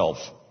verse 12.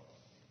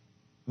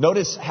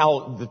 Notice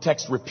how the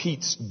text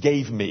repeats,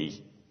 gave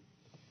me.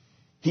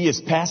 He is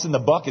passing the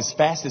buck as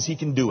fast as he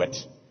can do it.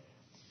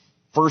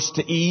 First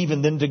to Eve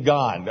and then to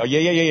God. Oh,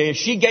 yeah.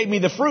 She gave me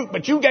the fruit,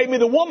 but you gave me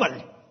the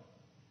woman.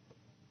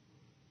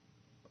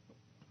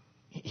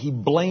 He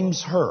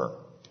blames her,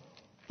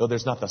 though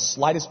there's not the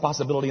slightest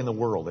possibility in the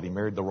world that he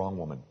married the wrong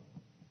woman.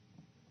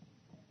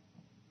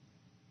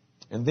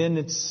 And then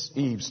it's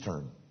Eve's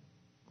turn.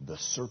 The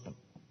serpent.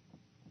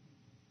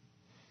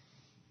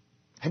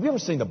 Have you ever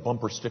seen a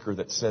bumper sticker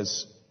that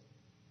says,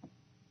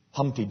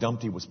 Humpty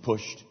Dumpty was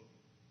pushed?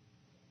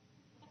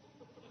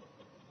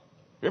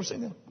 Have you ever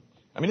seen that?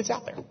 I mean, it's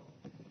out there.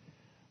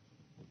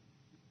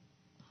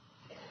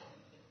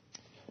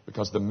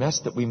 Because the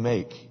mess that we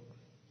make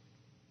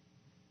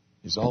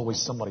is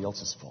always somebody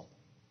else's fault.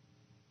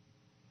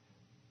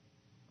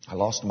 I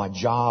lost my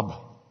job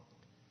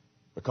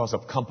because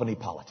of company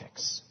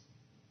politics.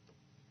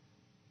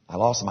 I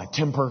lost my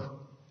temper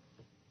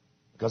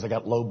because I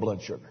got low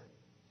blood sugar.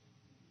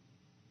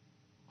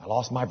 I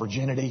lost my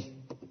virginity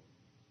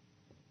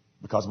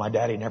because my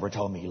daddy never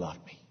told me he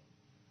loved me.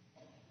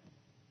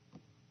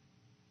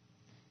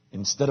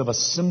 Instead of a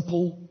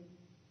simple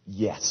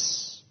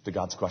yes to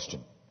God's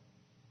question,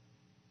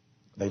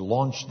 they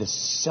launched this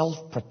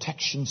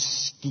self-protection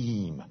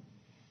scheme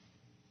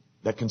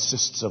that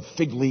consists of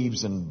fig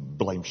leaves and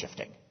blame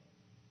shifting.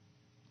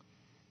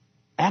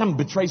 Adam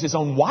betrays his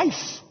own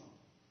wife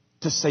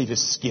to save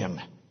his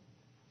skin.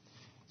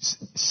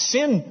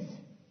 Sin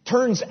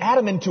turns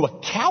Adam into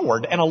a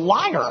coward and a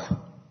liar.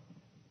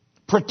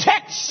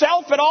 Protect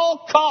self at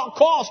all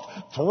cost.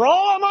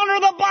 Throw him under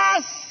the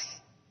bus.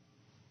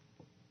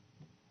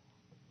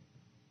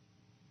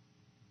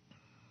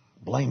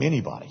 Blame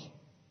anybody.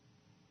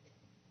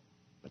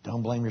 But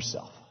don't blame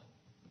yourself.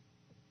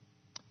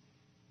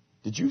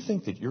 Did you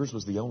think that yours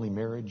was the only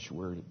marriage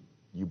where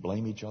you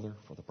blame each other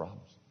for the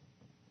problems?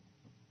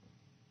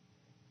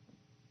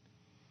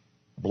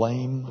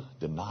 Blame,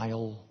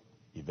 denial,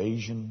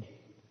 evasion,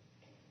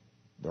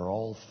 they're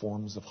all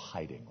forms of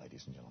hiding,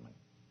 ladies and gentlemen.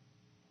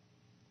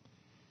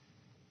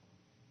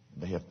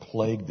 They have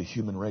plagued the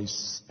human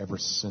race ever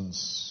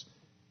since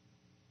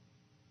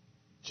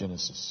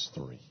Genesis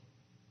 3.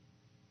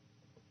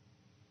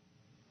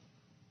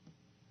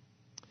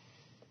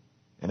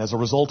 And as a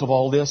result of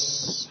all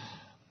this,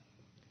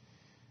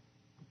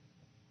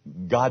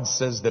 God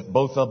says that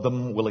both of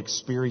them will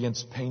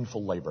experience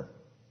painful labor.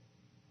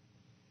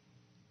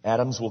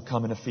 Adam's will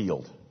come in a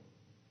field.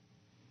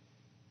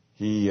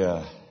 He's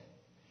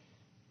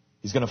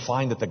going to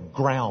find that the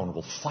ground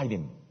will fight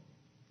him.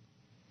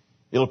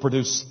 It'll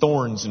produce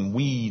thorns and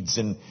weeds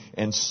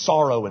and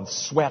sorrow and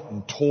sweat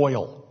and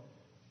toil.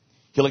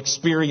 He'll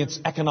experience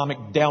economic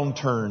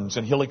downturns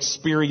and he'll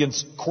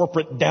experience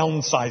corporate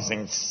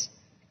downsizings.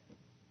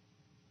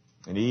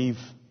 And Eve,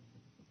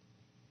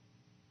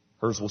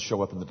 hers will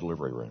show up in the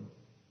delivery room.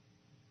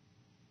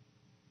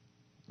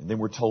 And then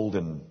we're told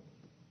in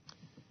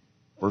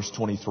verse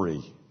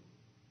 23,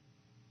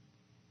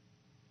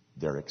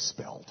 they're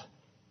expelled.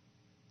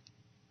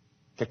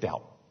 Kicked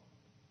out.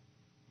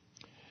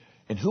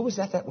 And who was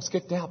that was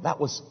kicked out? That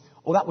was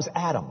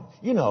Adam.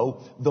 You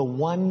know, the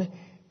one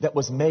that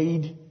was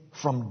made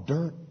from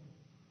dirt.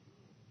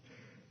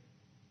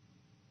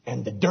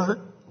 And the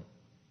dirt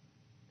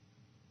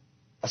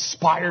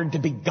aspired to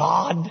be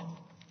God.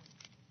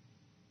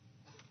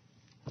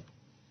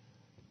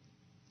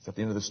 Is that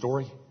the end of the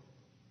story?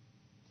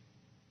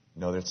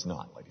 No, that's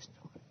not, ladies and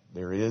gentlemen.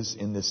 There is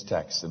in this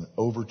text an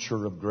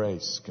overture of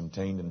grace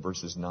contained in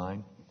verses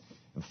 9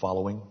 and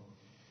following.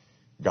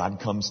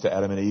 God comes to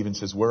Adam and Eve and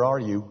says, "Where are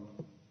you?"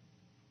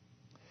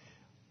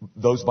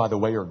 Those, by the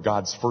way, are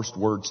God's first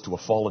words to a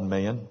fallen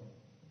man.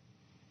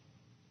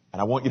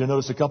 And I want you to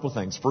notice a couple of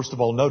things. First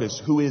of all,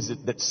 notice who is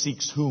it that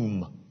seeks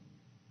whom?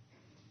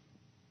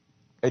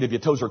 A.W.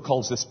 Tozer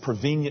calls this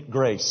prevenient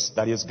grace.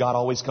 That is, God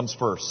always comes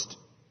first.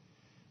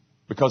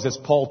 Because as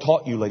Paul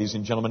taught you, ladies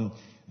and gentlemen,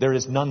 there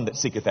is none that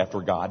seeketh after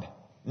God.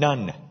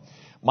 None.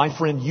 My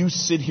friend, you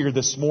sit here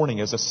this morning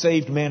as a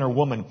saved man or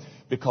woman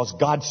because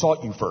God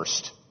sought you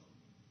first.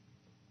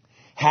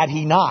 Had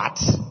He not,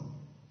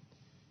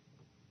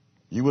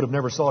 you would have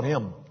never sought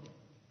Him.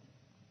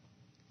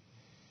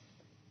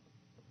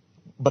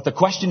 But the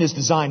question is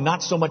designed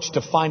not so much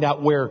to find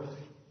out where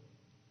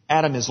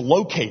Adam is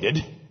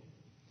located.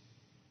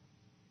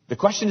 The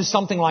question is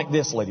something like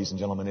this, ladies and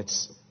gentlemen.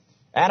 It's,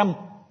 Adam,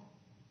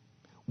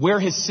 where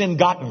has sin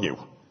gotten you?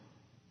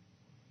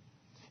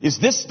 Is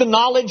this the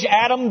knowledge,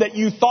 Adam, that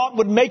you thought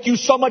would make you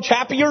so much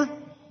happier?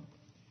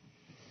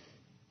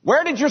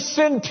 Where did your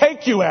sin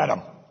take you,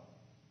 Adam?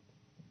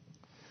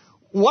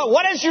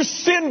 What has your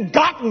sin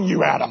gotten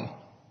you, Adam?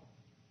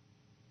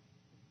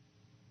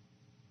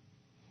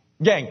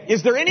 Gang,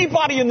 is there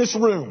anybody in this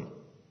room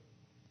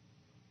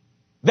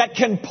that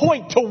can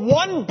point to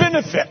one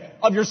benefit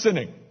of your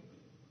sinning?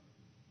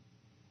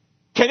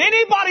 Can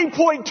anybody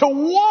point to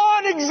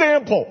one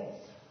example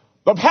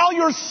of how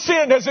your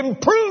sin has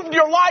improved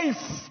your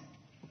life?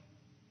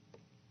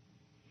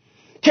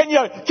 Can you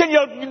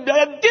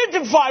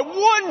identify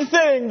one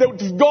thing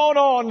that's gone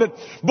on that,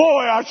 boy,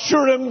 I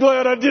sure am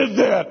glad I did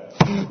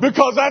that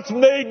because that's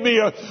made me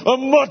a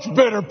much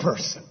better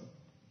person?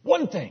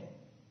 One thing.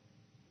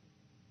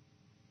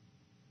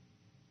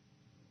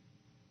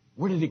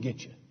 Where did it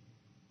get you?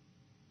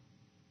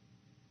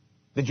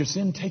 Did your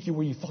sin take you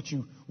where you thought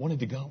you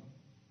wanted to go?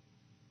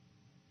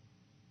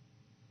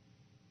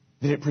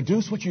 Did it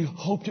produce what you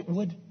hoped it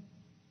would?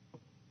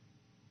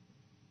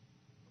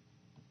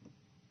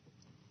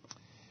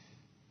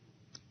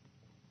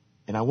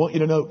 And I want you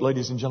to note,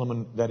 ladies and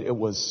gentlemen, that it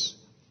was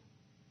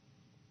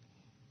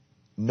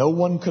no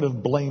one could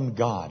have blamed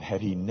God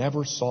had He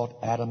never sought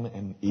Adam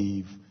and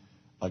Eve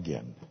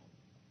again.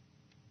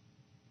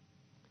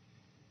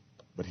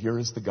 But here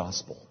is the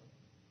gospel.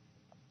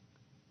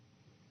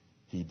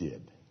 He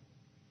did.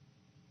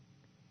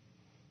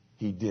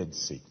 He did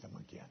seek them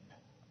again.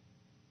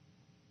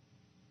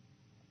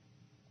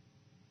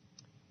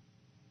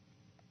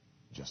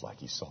 Just like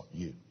He sought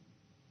you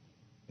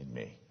and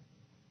me.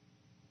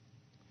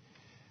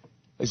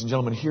 Ladies and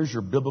gentlemen, here's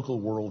your biblical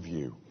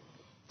worldview.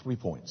 3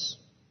 points.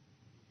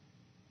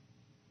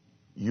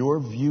 Your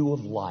view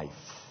of life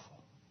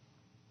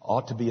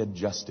ought to be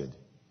adjusted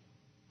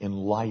in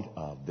light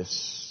of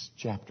this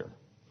chapter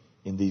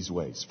in these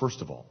ways.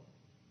 First of all,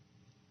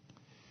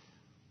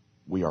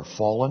 we are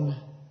fallen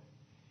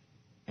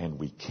and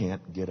we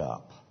can't get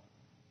up.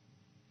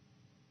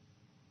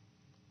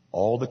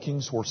 All the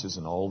king's horses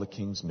and all the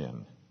king's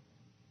men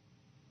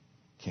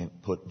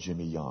can't put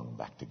Jimmy Young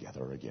back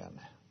together again.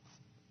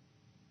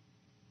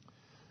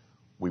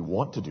 We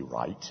want to do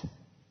right,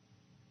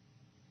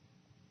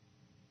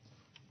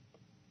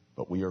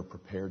 but we are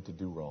prepared to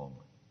do wrong.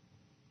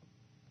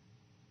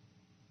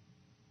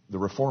 The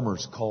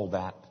Reformers call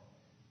that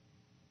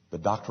the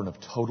doctrine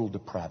of total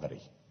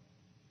depravity.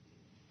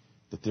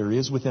 That there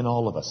is within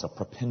all of us a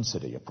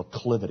propensity, a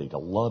proclivity to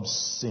love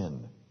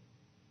sin,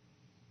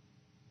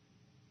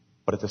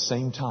 but at the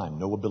same time,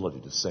 no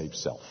ability to save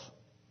self.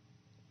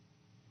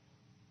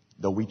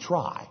 Though we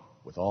try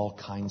with all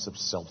kinds of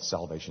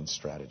self-salvation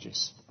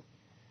strategies.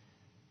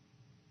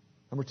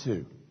 Number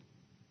 2,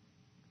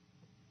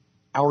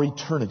 our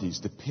eternities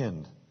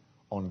depend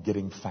on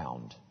getting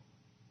found.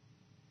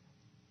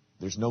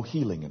 There's no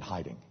healing in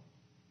hiding.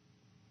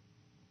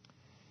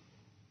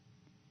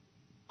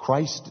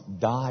 Christ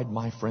died,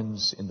 my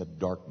friends, in the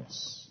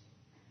darkness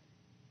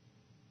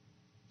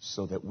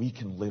so that we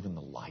can live in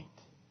the light.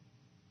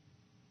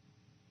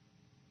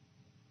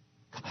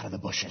 Come out of the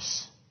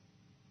bushes.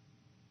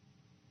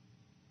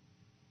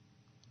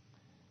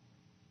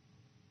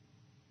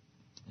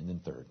 And then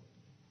third,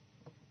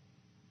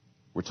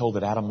 we're told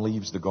that Adam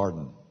leaves the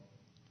garden,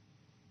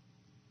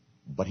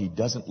 but he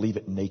doesn't leave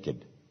it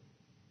naked.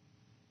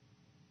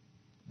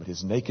 But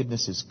his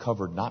nakedness is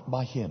covered not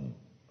by him,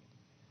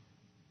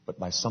 but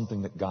by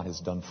something that God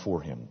has done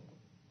for him.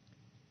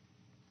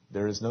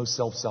 There is no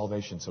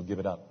self-salvation, so give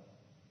it up.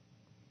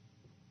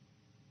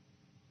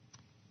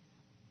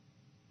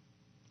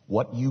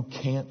 What you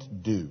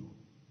can't do,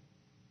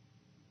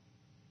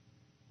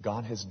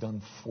 God has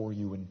done for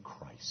you in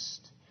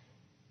Christ.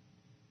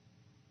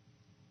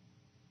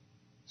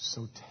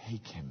 So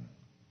take Him.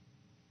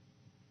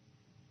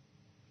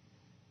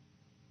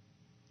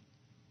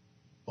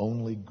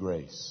 Only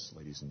grace,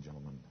 ladies and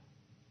gentlemen,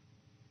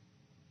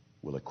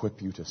 will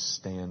equip you to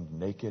stand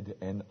naked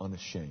and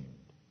unashamed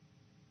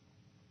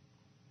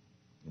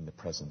in the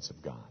presence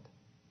of God.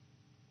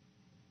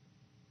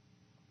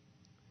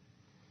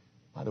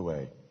 By the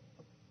way,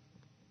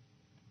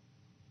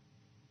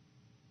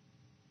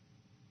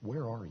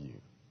 where are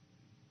you?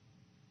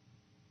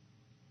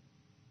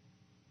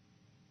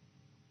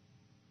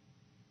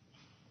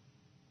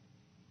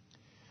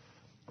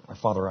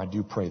 Father, I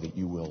do pray that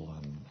you will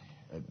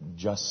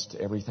adjust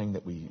everything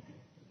that we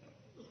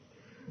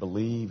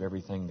believe,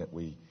 everything that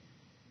we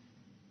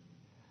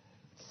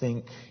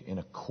think in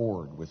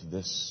accord with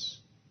this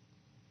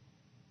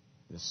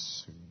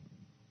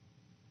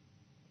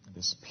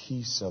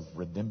piece of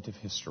redemptive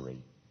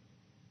history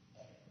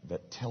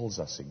that tells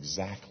us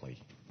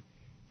exactly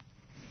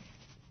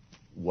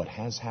what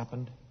has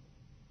happened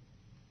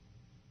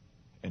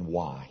and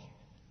why.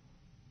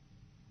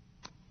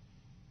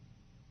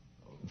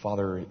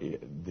 Father,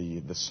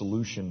 the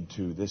solution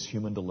to this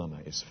human dilemma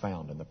is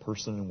found in the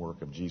person and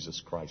work of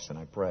Jesus Christ, and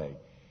I pray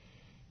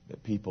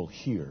that people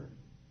here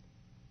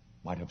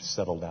might have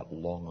settled that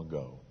long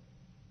ago.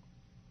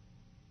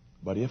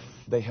 But if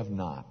they have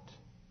not,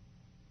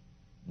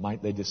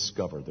 might they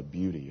discover the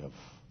beauty of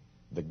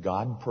the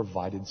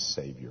God-provided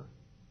Savior,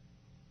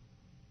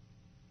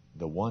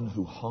 the one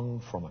who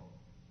hung from a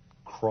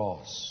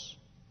cross,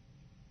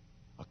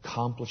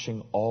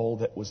 accomplishing all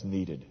that was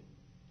needed,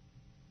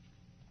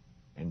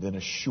 and then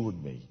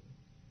assured me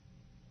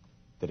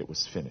that it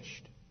was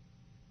finished.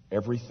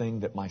 Everything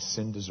that my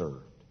sin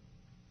deserved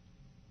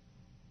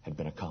had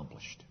been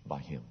accomplished by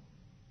Him.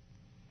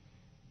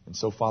 And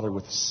so, Father,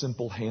 with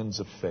simple hands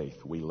of faith,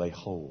 we lay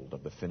hold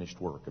of the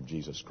finished work of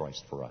Jesus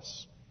Christ for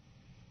us.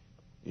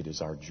 It is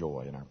our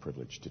joy and our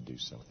privilege to do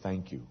so.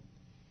 Thank you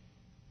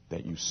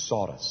that you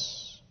sought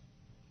us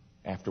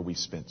after we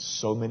spent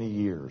so many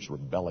years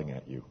rebelling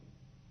at you.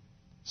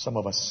 Some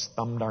of us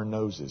thumbed our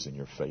noses in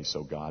your face,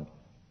 oh God.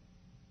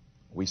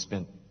 We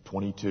spent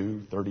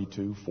 22,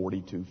 32,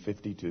 42,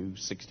 52,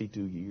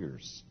 62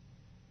 years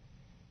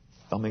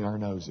thumbing our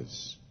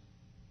noses.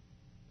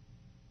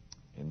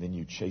 And then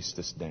you chased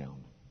us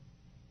down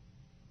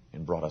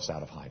and brought us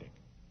out of hiding.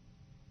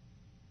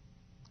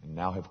 And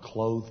now have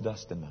clothed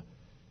us in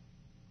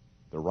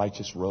the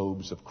righteous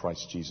robes of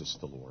Christ Jesus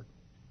the Lord.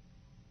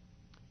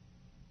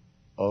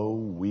 Oh,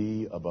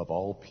 we, above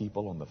all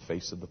people on the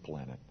face of the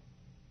planet,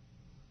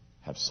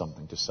 have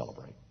something to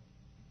celebrate.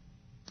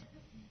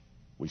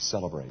 We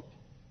celebrate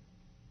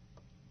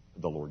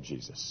the Lord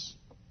Jesus,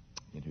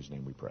 in whose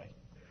name we pray.